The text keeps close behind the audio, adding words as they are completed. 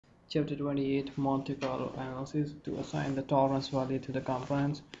Chapter 28 Monte Carlo Analysis to assign the tolerance value to the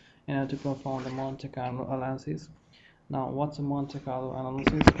components in order to perform the Monte Carlo analysis. Now, what's a Monte Carlo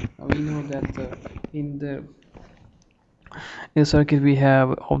analysis? We know that in the circuit we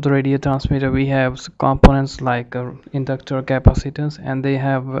have of the radio transmitter, we have components like inductor, capacitance, and they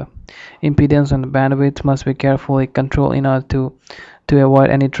have impedance and bandwidth must be carefully controlled in order to avoid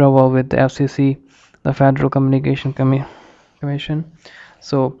any trouble with the FCC, the Federal Commission.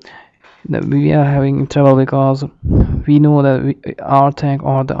 So we are having trouble because we know that our tank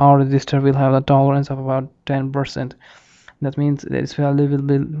or our resistor will have a tolerance of about 10%. That means its value will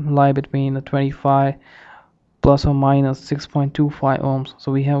lie between the 25 plus or minus 6.25 ohms.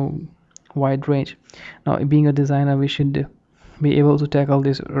 So we have wide range. Now, being a designer, we should be able to tackle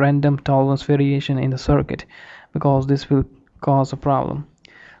this random tolerance variation in the circuit, because this will cause a problem.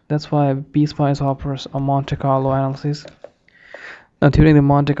 That's why PSpice offers a Monte Carlo analysis. Now, during the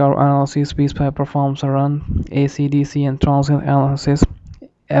Monte Carlo analysis, PSpice performs a run, AC, DC, and transient analysis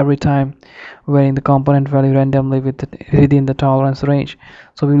every time, varying the component value randomly within the tolerance range.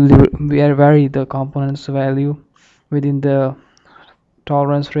 So we will vary the components value within the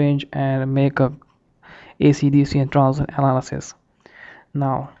tolerance range and make a AC, DC, and transient analysis.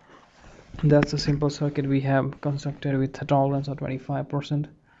 Now, that's a simple circuit we have constructed with a tolerance of 25%.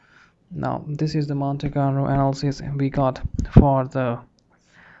 Now, this is the Monte Carlo analysis we got for the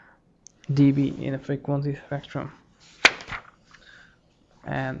dB in a frequency spectrum,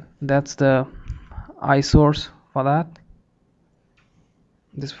 and that's the I source for that.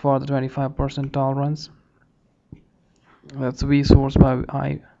 This for the 25% tolerance. That's V source by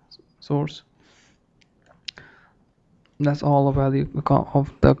I source. That's all the value of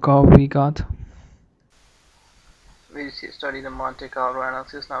the curve we got. We study the Monte Carlo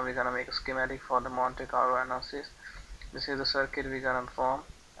analysis. Now we're gonna make a schematic for the Monte Carlo analysis. This is the circuit we're gonna form.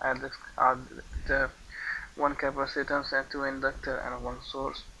 At the one capacitance and two inductor and one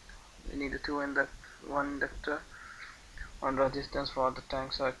source. We need one inductor, one resistance for the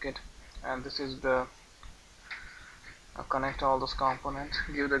tank circuit, and this is the connect all those components.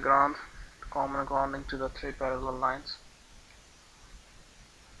 Give the ground, common grounding to the three parallel lines.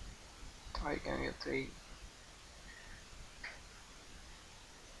 I can get three.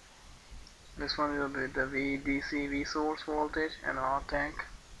 This one will be the VDC V source voltage, and our tank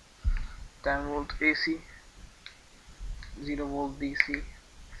 10 volt AC, 0 volt DC.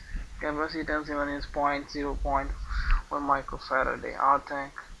 Capacitance even is 0.1 microfarad. Our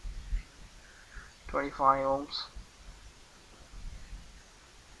tank 25 ohms.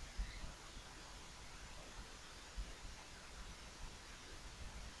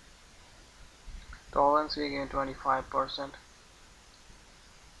 Tolerance we gain 25%.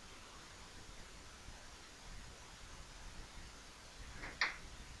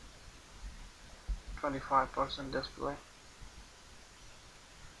 Display.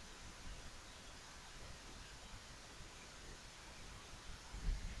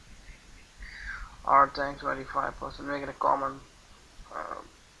 Our tank 25%. Make it a common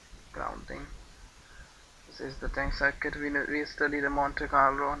grounding. This is the tank circuit. We study the Monte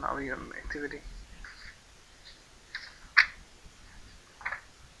Carlo. Now we have activity.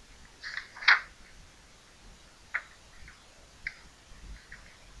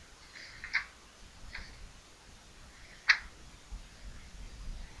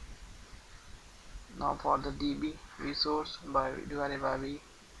 Now for the dB, V source divided by V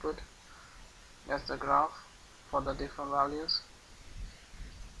input. That's the graph for the different values.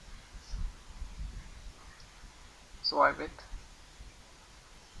 Swipe it.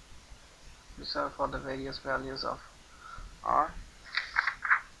 Reserve for the various values of R.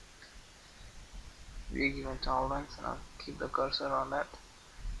 V given tolerance, and I'll keep the cursor on that.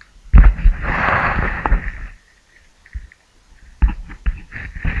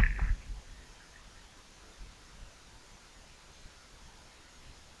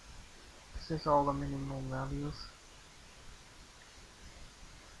 This is all the minimum values.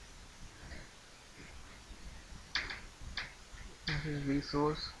 This is V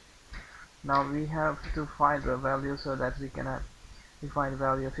source. Now we have to find the value so that we can find the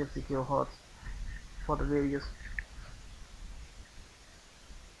value of 50 kilohertz for the various.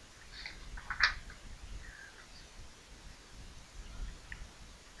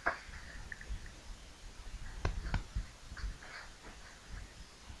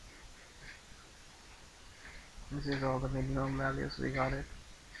 This is all the minimum values, we got it.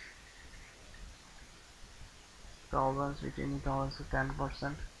 Tolerance, between tolerance of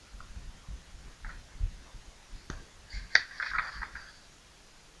 10%.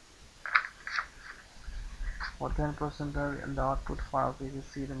 For 10% in the output file, we will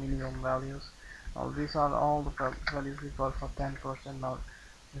see the minimum values. Now these are all the values we got for 10%. Now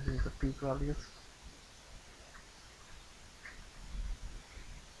this is the peak values.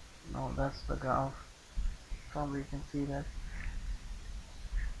 Now that's the graph. From we can see that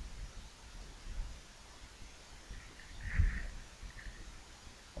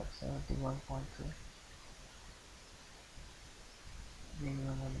that's 71.2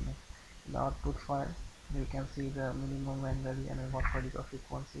 minimum element. In the output file, we can see the minimum and value and what particular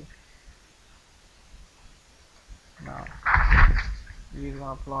frequency. Now we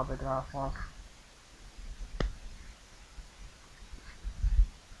will plot the graph of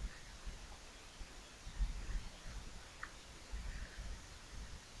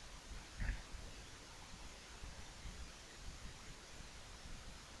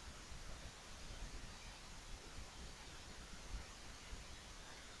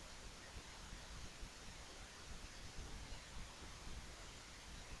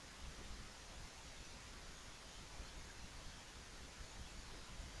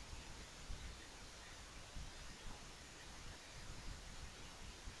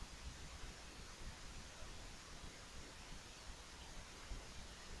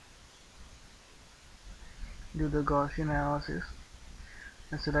do the Gaussian analysis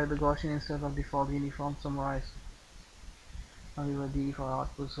and select the Gaussian instead of default uniform summarize. Now we will delete our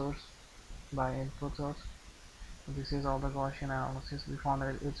output source by input source. So this is all the Gaussian analysis. We found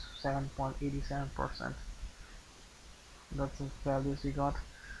that it's 7.87%. That's the values we got.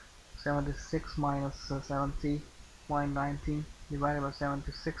 76 minus 70.19 divided by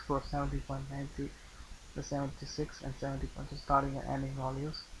 76 plus 70.90. The 76 and 70 points starting and ending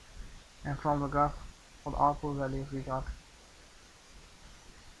values. And from the graph for the output values we got,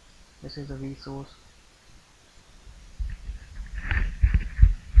 this is the V source.